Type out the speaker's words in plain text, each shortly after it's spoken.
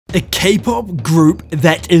A K-pop group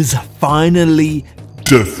that is finally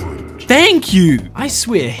different. Thank you! I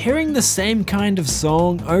swear, hearing the same kind of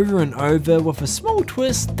song over and over with a small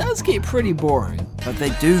twist does get pretty boring. But they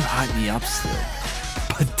do hype me up still.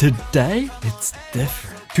 But today, it's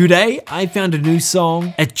different. Today, I found a new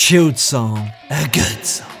song, a chilled song, a good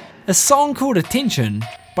song. A song called Attention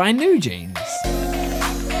by NewJeans.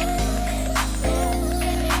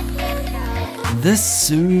 This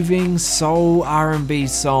soothing soul R&B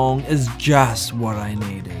song is just what I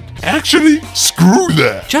needed. Actually, screw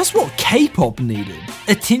that. Just what K-pop needed.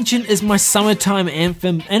 Attention is my summertime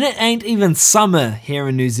anthem, and it ain't even summer here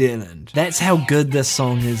in New Zealand. That's how good this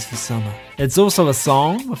song is for summer. It's also a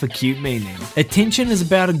song with a cute meaning. Attention is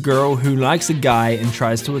about a girl who likes a guy and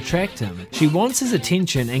tries to attract him. She wants his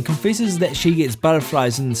attention and confesses that she gets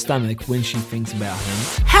butterflies in the stomach when she thinks about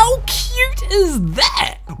him. How cute is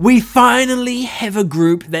that? We finally have a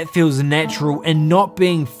group that feels natural and not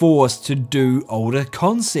being forced to do older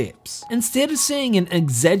concepts. Instead of seeing an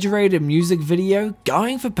exaggerated music video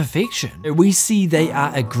going for perfection, we see they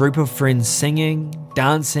are a group of friends singing,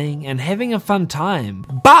 dancing, and having a fun time.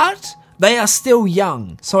 But they are still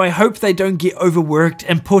young, so I hope they don't get overworked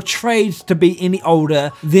and portrayed to be any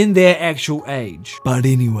older than their actual age. But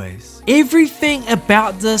anyways, everything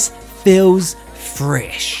about this feels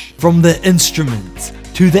fresh. From the instruments,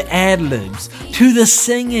 to the ad-libs, to the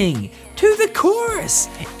singing, to the chorus.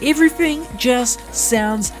 Everything just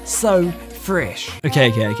sounds so fresh.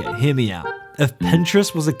 Okay, hear me out. If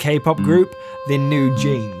Pinterest was a K-pop group, then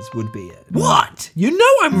NewJeans would be it. What? You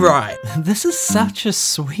know I'm right! This is such a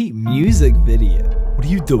sweet music video. What are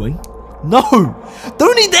you doing? No!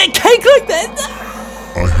 Don't eat that cake like that!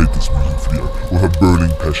 I hate this music video with a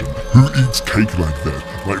burning passion. Who eats cake like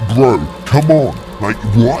that? Like, bro, come on. Like,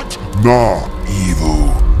 what? Nah,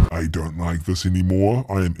 evil. I don't like this anymore.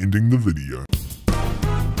 I am ending the video.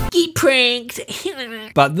 Get pranked.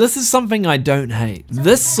 But this is something I don't hate.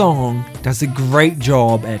 This song does a great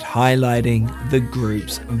job at highlighting the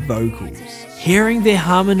group's vocals. Hearing their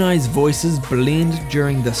harmonized voices blend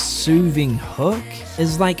during the soothing hook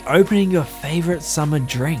is like opening your favorite summer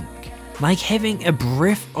drink. Like having a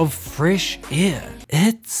breath of fresh air.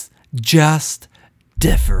 It's just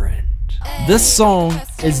different. This song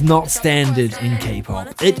is not standard in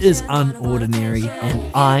K-pop. It is unordinary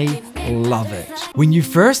and I love it. When you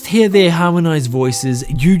first hear their harmonized voices,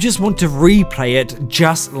 you just want to replay it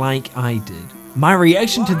just like I did. My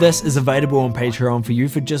reaction to this is available on Patreon for you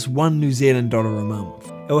for just $1 New Zealand dollar a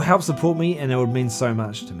month. It will help support me and it would mean so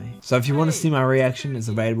much to me. So if you want to see my reaction, it's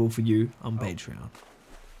available for you on Patreon.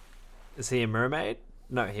 Is he a mermaid?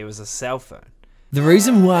 No, he was a cell phone. The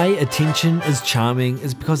reason why Attention is charming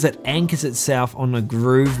is because it anchors itself on a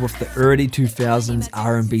groove with the early 2000s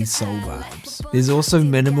R&B soul vibes. There's also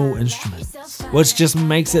minimal instruments, which just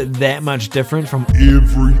makes it that much different from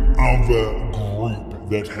every other group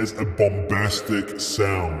that has a bombastic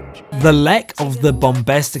sound. The lack of the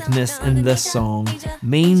bombasticness in this song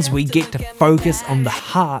means we get to focus on the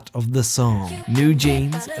heart of the song,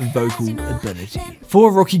 NewJeans' vocal ability. For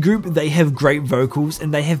a rookie group, they have great vocals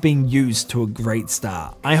and they have been used to a great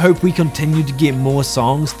start. I hope we continue to get more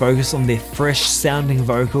songs focused on their fresh sounding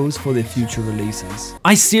vocals for their future releases.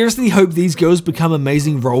 I seriously hope these girls become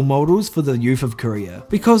amazing role models for the youth of Korea,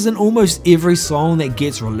 because in almost every song that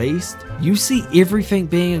gets released, you see everything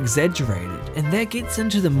being exaggerated, and that gets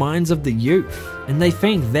into the minds of the youth, and they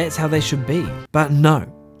think that's how they should be. But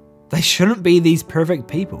no, they shouldn't be these perfect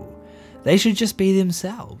people. They should just be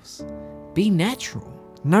themselves. Be natural.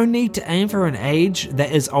 No need to aim for an age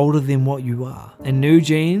that is older than what you are. And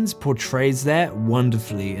NewJeans portrays that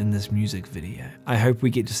wonderfully in this music video. I hope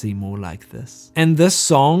we get to see more like this. And this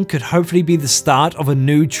song could hopefully be the start of a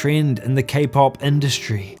new trend in the K-pop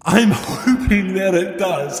industry. I'm hoping that it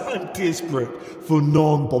does. I'm desperate for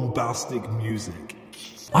non-bombastic music.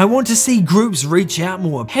 I want to see groups reach out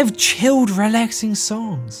more, have chilled, relaxing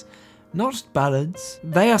songs. Not ballads.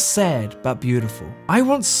 They are sad but beautiful. I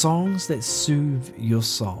want songs that soothe your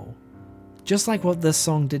soul. Just like what this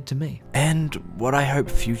song did to me. And what I hope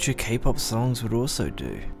future K-pop songs would also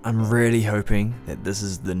do. I'm really hoping that this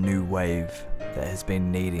is the new wave that has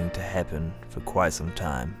been needing to happen for quite some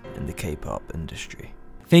time in the K-pop industry.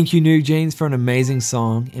 Thank you NewJeans for an amazing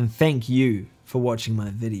song, and thank you for watching my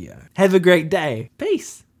video. Have a great day.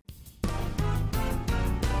 Peace.